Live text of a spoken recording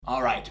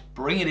Alright,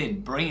 bring it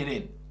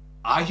in.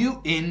 Are you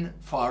in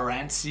for a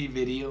Rancy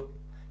video?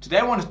 Today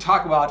I want to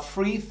talk about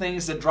 3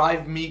 things that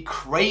drive me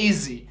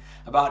crazy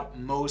about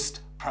most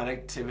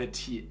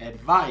productivity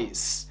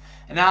advice.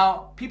 And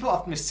now, people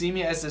often see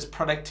me as this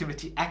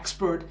productivity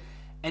expert,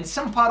 and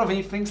some part of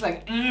me thinks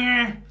like,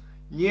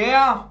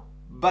 yeah,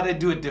 but I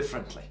do it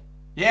differently.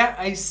 Yeah,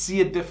 I see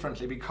it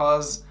differently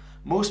because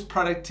most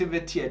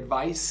productivity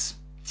advice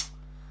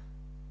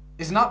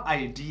is not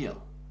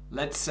ideal.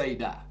 Let's say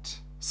that.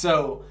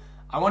 So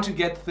I want to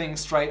get things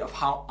straight of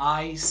how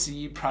I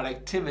see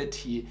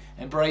productivity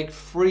and break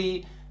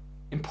 3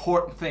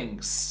 important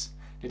things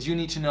that you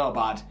need to know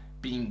about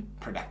being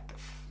productive.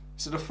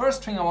 So the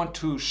first thing I want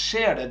to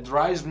share that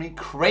drives me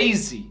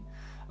crazy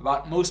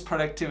about most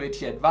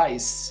productivity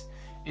advice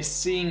is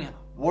seeing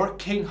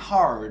working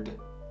hard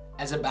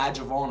as a badge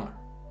of honor.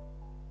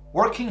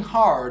 Working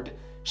hard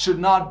should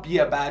not be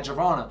a badge of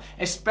honor,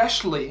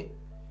 especially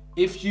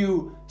if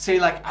you say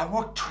like, I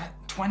work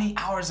 20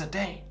 hours a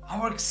day. I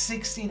work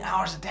 16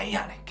 hours a day,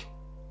 Yannick.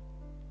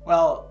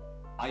 Well,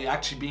 are you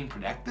actually being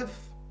productive?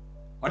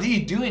 What do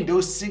you do in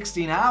those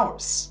 16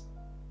 hours?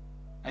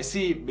 I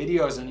see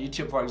videos on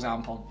YouTube, for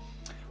example,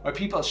 where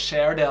people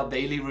share their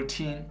daily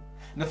routine.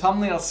 And the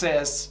thumbnail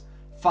says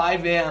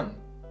 5 a.m.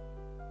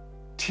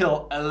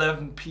 till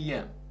 11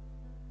 p.m.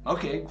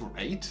 Okay,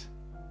 great.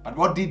 But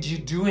what did you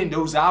do in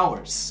those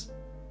hours?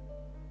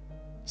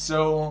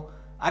 So,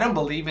 I don't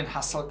believe in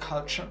hustle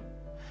culture.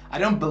 I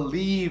don't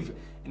believe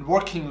in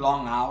working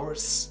long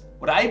hours.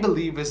 What I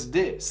believe is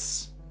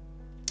this.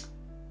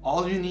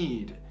 All you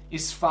need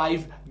is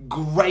 5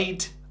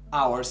 great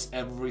hours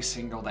every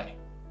single day.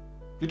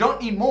 You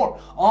don't need more.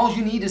 All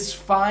you need is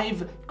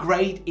 5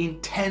 great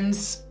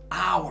intense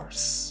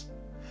hours.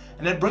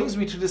 And that brings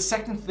me to the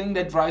second thing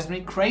that drives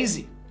me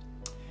crazy.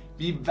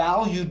 We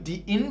value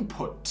the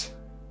input,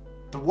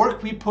 the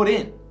work we put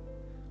in,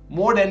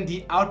 more than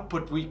the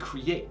output we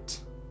create.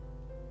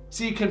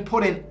 So you can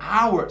put in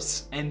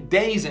hours and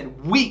days and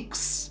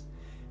weeks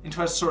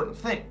into a certain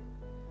thing.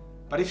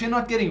 But if you're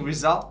not getting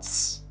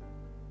results,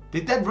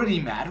 did that really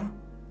matter?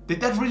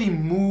 Did that really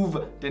move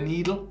the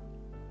needle?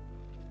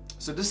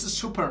 So this is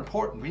super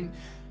important. We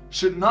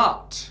should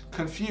not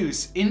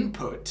confuse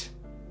input,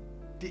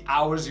 the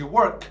hours you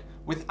work,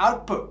 with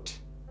output.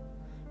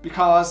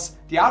 Because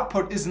the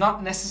output is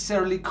not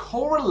necessarily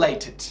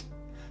correlated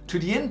to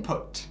the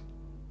input.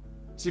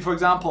 See, for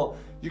example,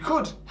 you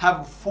could have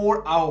a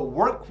 4-hour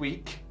work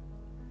week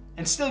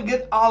and still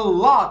get a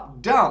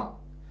lot done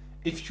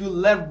if you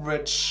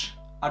leverage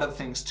other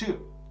things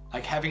too,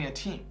 like having a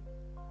team,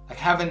 like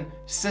having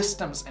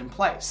systems in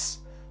place,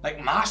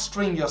 like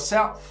mastering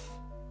yourself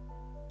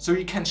so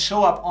you can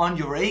show up on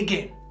your A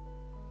game.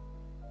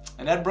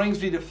 And that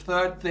brings me to the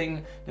third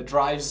thing that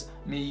drives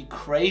me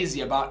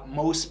crazy about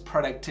most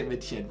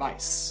productivity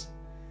advice.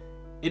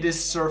 It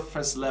is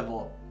surface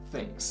level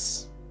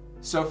things,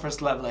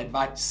 surface level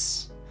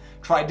advice.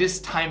 Try this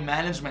time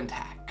management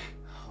hack,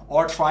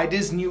 or try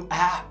this new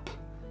app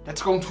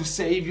that's going to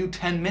save you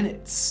 10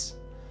 minutes.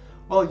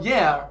 Well,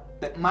 yeah,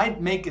 that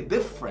might make a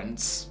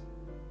difference,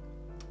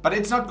 but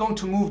it's not going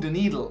to move the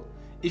needle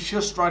if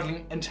you're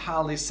struggling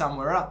entirely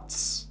somewhere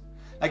else.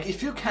 Like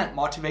if you can't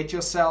motivate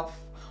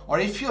yourself, or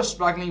if you're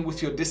struggling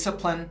with your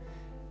discipline,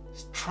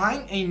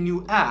 trying a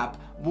new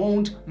app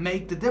won't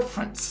make the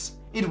difference.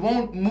 It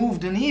won't move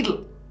the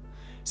needle.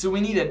 So we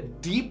need a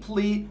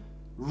deeply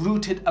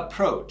rooted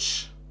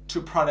approach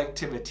to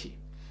productivity.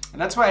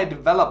 And that's why I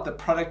developed the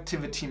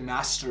Productivity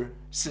Master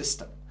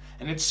system.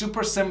 And it's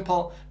super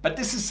simple, but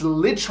this is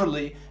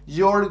literally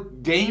your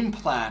game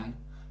plan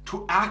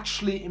to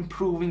actually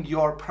improving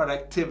your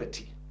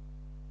productivity.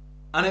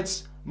 On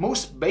its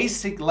most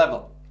basic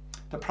level,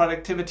 the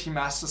Productivity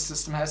Master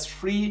system has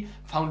 3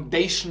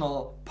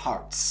 foundational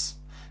parts.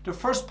 The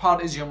first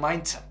part is your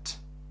mindset.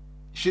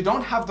 If you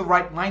don't have the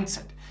right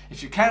mindset,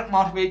 if you can't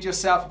motivate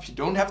yourself, if you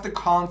don't have the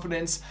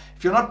confidence,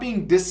 if you're not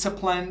being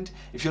disciplined,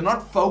 if you're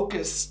not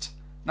focused,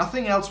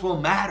 nothing else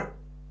will matter.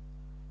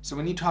 So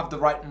we need to have the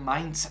right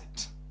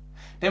mindset.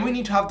 Then we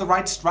need to have the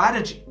right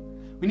strategy.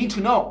 We need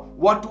to know,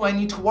 what do I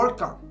need to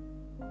work on?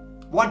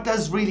 What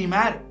does really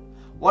matter?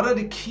 What are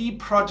the key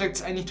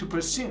projects I need to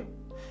pursue?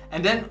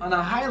 And then on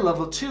a higher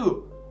level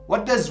too,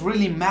 what does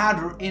really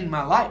matter in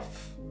my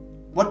life?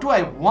 What do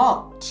I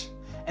want?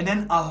 And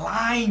then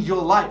align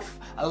your life,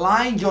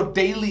 align your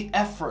daily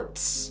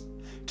efforts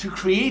to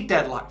create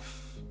that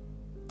life.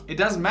 It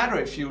doesn't matter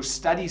if you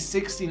study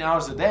 16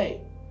 hours a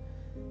day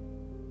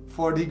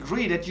for a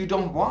degree that you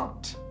don't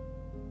want,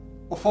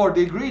 or for a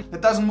degree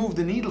that doesn't move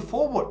the needle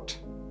forward.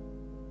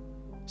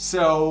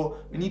 So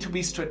we need to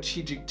be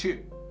strategic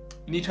too.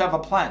 We need to have a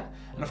plan.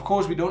 And of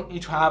course, we don't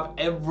need to have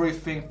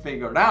everything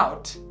figured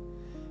out,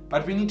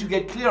 but we need to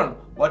get clear on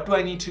what do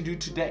I need to do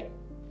today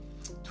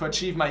to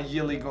achieve my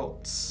yearly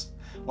goals?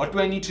 What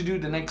do I need to do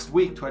the next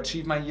week to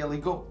achieve my yearly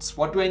goals?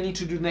 What do I need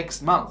to do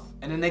next month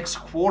and the next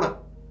quarter?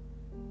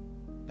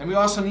 Then we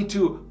also need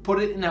to put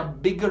it in a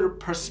bigger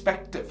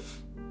perspective.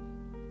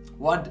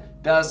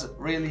 What does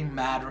really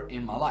matter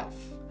in my life?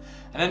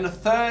 And then the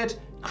third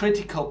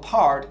critical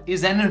part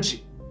is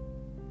energy.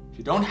 If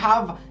you don't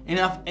have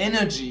enough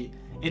energy,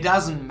 it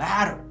doesn't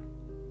matter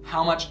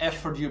how much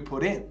effort you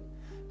put in,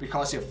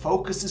 because your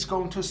focus is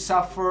going to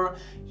suffer,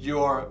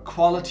 your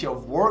quality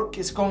of work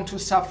is going to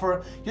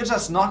suffer, you're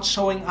just not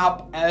showing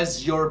up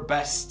as your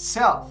best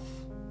self.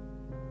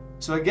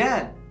 So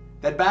again,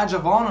 that badge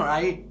of honor,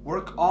 I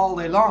work all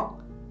day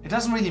long, it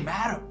doesn't really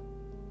matter.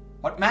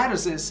 What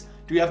matters is,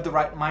 do you have the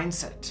right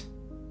mindset?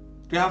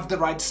 Do you have the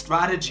right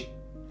strategy?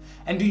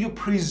 And do you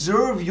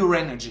preserve your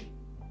energy?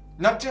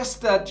 Not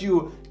just that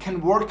you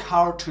can work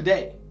hard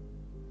today,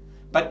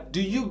 but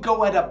do you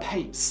go at a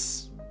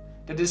pace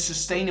that is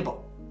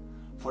sustainable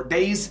for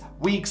days,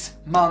 weeks,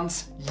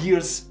 months,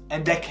 years,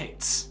 and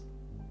decades?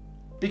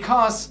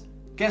 Because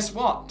guess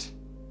what?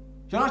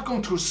 You're not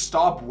going to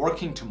stop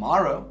working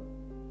tomorrow,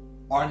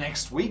 or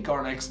next week,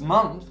 or next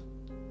month.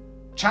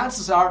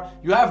 Chances are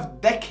you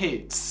have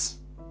decades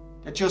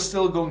that you're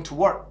still going to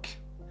work.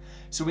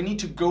 So we need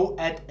to go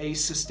at a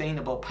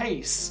sustainable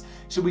pace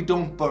so we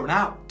don't burn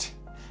out.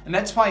 And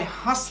that's why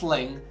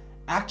hustling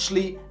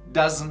actually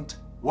doesn't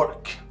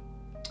work.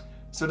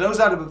 So those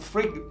are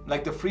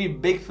the three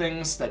big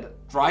things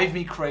that drive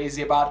me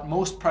crazy about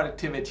most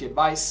productivity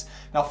advice.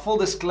 Now, full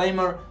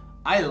disclaimer,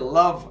 I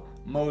love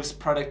most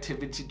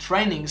productivity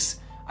trainings.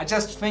 I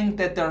just think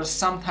that they're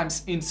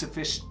sometimes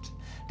insufficient,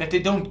 that they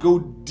don't go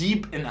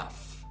deep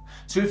enough.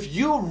 So if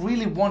you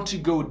really want to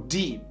go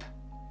deep,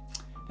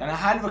 then I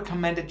highly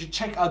recommend that you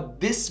check out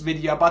this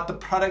video about the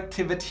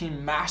Productivity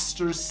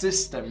Master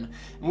System,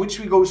 in which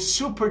we go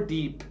super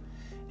deep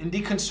in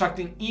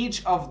deconstructing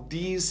each of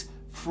these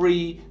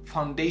 3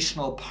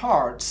 foundational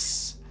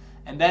parts.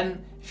 And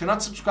then, if you're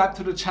not subscribed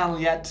to the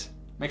channel yet,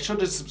 make sure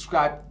to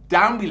subscribe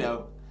down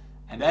below.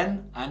 And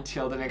then,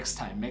 until the next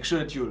time, make sure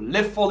that you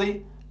live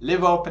fully,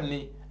 live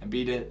openly, and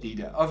be the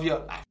leader of your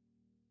life.